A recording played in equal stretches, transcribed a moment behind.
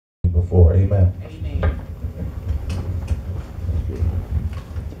for. Amen. Amen.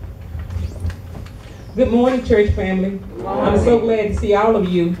 Good morning, church family. I'm so glad to see all of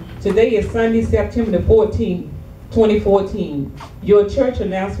you. Today is Sunday, September the 14th, 2014. Your church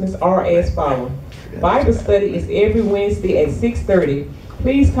announcements are as follows. Bible study is every Wednesday at 6:30.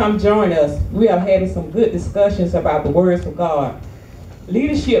 Please come join us. We are having some good discussions about the words of God.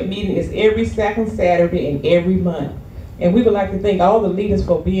 Leadership meeting is every second Saturday in every month. And we would like to thank all the leaders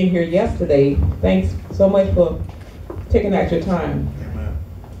for being here yesterday. Thanks so much for taking out your time.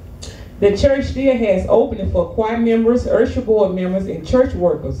 The church still has opening for choir members, usher board members, and church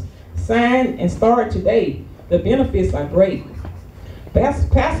workers. Sign and start today. The benefits are great.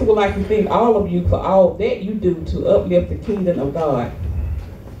 Pastor would like to thank all of you for all that you do to uplift the kingdom of God.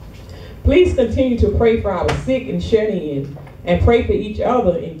 Please continue to pray for our sick and shut in, and pray for each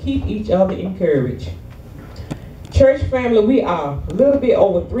other and keep each other encouraged. Church family, we are a little bit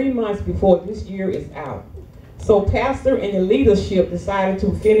over 3 months before this year is out. So pastor and the leadership decided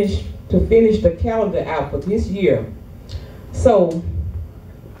to finish the calendar out for this year. So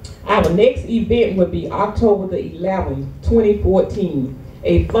our next event will be October the 11th, 2014,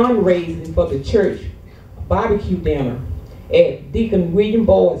 a fundraising for the church barbecue dinner at Deacon William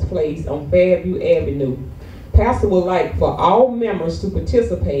Boyd's place on Fairview Avenue. Pastor would like for all members to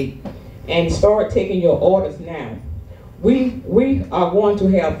participate and start taking your orders now. We are going to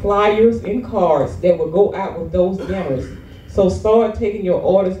have flyers and cards that will go out with those dinners. So start taking your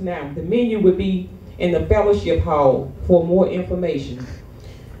orders now. The menu will be in the fellowship hall for more information.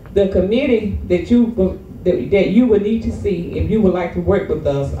 The committee that you would need to see if you would like to work with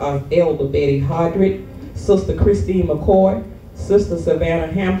us are Elder Betty Hodrick, Sister Christine McCoy, Sister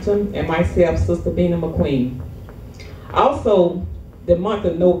Savannah Hampton, and myself, Sister Bina McQueen. Also, the month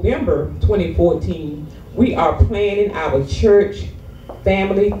of November 2014, we are planning our church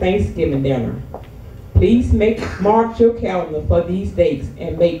family Thanksgiving dinner. Please mark your calendar for these dates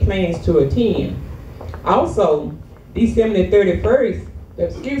and make plans to attend. Also, December the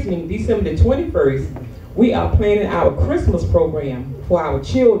 21st, we are planning our Christmas program for our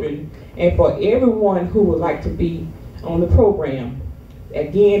children and for everyone who would like to be on the program.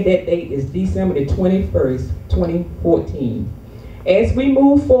 Again, that date is December the 21st, 2014. As we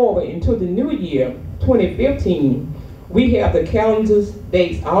move forward into the new year, 2015, we have the calendar's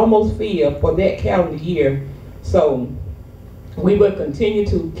dates almost filled for that calendar year. So we will continue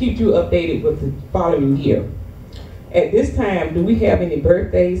to keep you updated with the following year. At this time, do we have any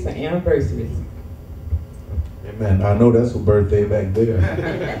birthdays or anniversaries? Amen. I know that's a birthday back there.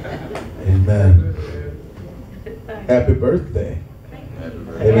 Amen. Happy birthday.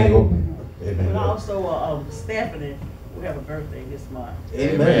 Amen. Amen. But also Stephanie, we have a birthday this month.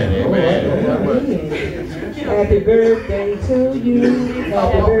 Amen. Amen. Happy birthday to you.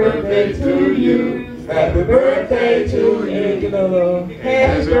 Happy birthday to you. Happy birthday to Angela.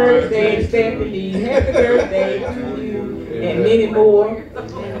 Happy birthday, Stephanie. Happy birthday to you. And many more.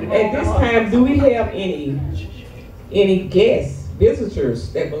 At this time, do we have any guests,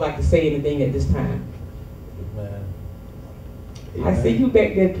 visitors that would like to say anything at this time? Amen. I see you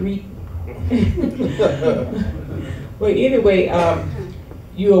back there, Dree. Well, anyway,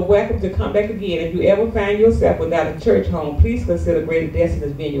 you are welcome to come back again. If you ever find yourself without a church home, please consider Greater Destiny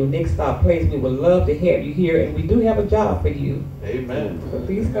as being your next stop place. We would love to have you here, and we do have a job for you. Amen. So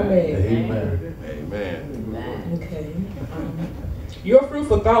please come back. Amen. Amen. Okay. Your fruit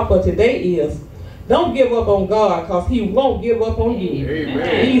for thought for today is, don't give up on God, because He won't give up on you.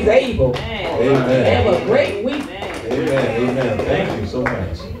 Amen. He's able. Amen. Have a great week. Amen. Amen. Thank you so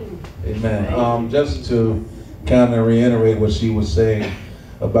much. Amen. Just to kind of reiterate what she was saying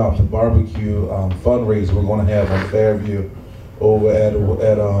about the barbecue fundraiser we're going to have on Fairview over at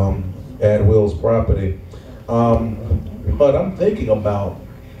Will's property. But I'm thinking about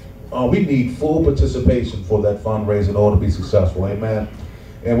we need full participation for that fundraiser in order to be successful. Amen.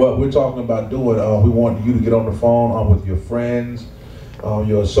 And what we're talking about doing, we want you to get on the phone with your friends,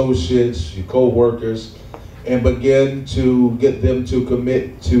 your associates, your co-workers, and begin to get them to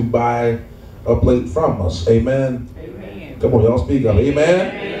commit to buy a plate from us. Amen. Amen. Come on, y'all speak up.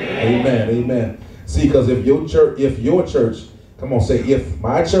 Amen. Amen. Amen. See, because if your church, come on, say, if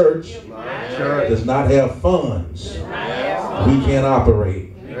my church does not have funds, we can't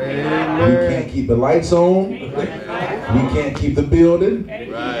operate. We can't keep the lights on. We can't keep the building.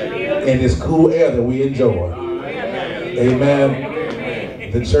 And this cool air that we enjoy. Amen.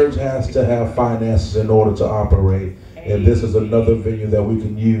 The church has to have finances in order to operate. And this is another venue that we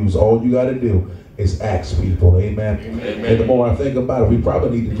can use. All you got to do is ask people. Amen. And the more I think about it, we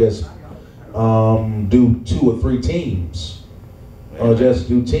probably need to just do 2 or 3 teams or just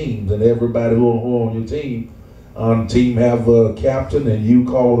do teams, and everybody who on your team, team have a captain, and you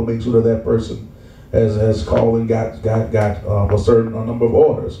call to make sure that that person has called and got a certain number of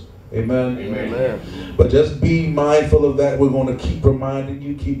orders. Amen. Amen. But just be mindful of that. We're going to keep reminding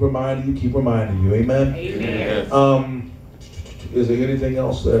you, keep reminding you, keep reminding you. Amen. Amen. Is there anything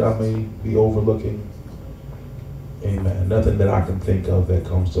else that I may be overlooking? Amen. Nothing that I can think of that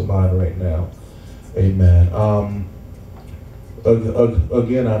comes to mind right now. Amen.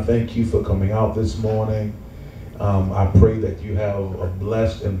 Again, I thank you for coming out this morning. I pray that you have a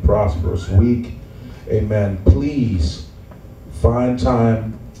blessed and prosperous week. Amen. Please find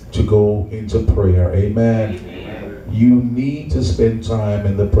time to go into prayer. Amen. Amen. You need to spend time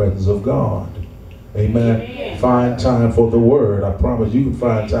in the presence of God. Amen. Amen. Find time for the word. I promise you can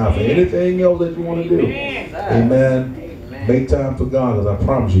find time for anything else that you want to do. Amen. Amen. Make time for God, because I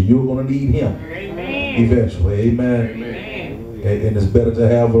promise you're going to need Him eventually. Amen. And it's better to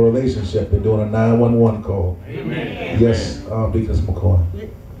have a relationship than doing a 911 call. Amen. Yes, Deaconess McCoy.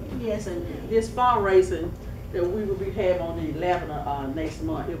 Yes, and this fundraising that we will be having on the 11th next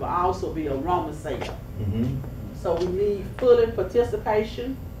month, it will also be a Roman sale. So we need full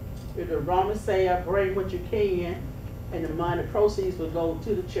participation in the Roman sale. Bring what you can, and the money proceeds will go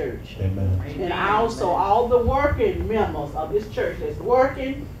to the church. Amen. And also all the working members of this church that's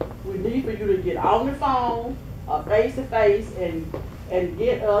working, we need for you to get on the phone, face to face, and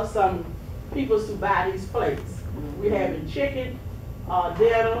get us some people to buy these plates. We having chicken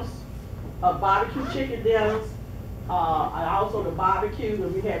dinners, barbecue chicken dinners, and also the barbecue,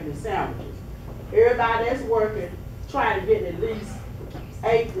 and we having the sandwiches. Everybody that's working, trying to get at least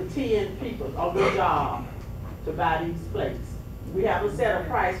 8 to 10 people on the job to buy these plates. We haven't set a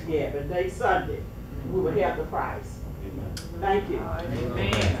price yet, but next Sunday we will have the price. Thank you.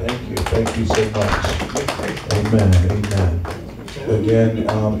 Amen. Thank you. Thank you so much. Amen. Amen.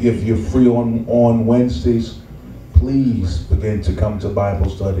 Again, if you're free on Wednesdays, please begin to come to Bible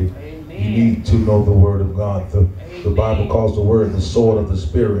study. You need to know the Word of God. The Bible calls the Word the sword of the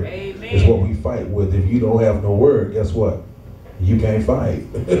Spirit. It's what we fight with. If you don't have no Word, guess what? You can't fight.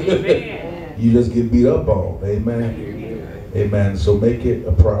 You just get beat up on. Amen. Amen. So make it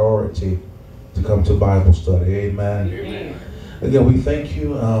a priority to come to Bible study. Amen. Again, we thank you.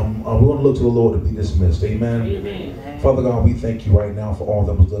 We want to look to the Lord to be dismissed. Amen. Father God, we thank you right now for all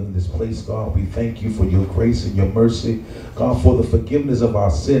that was done in this place, God. We thank you for your grace and your mercy. God, for the forgiveness of our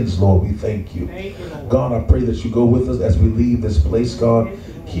sins, Lord, we thank you. God, I pray that you go with us as we leave this place, God.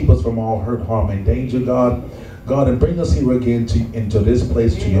 Keep us from all hurt, harm, and danger, God. God, and bring us here again into this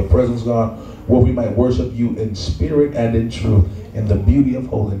place, to your presence, God, where we might worship you in spirit and in truth, in the beauty of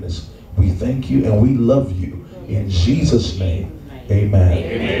holiness. We thank you and we love you. In Jesus' name, amen.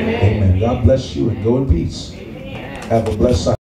 Amen. God bless you and go in peace. Have a blessed Sunday.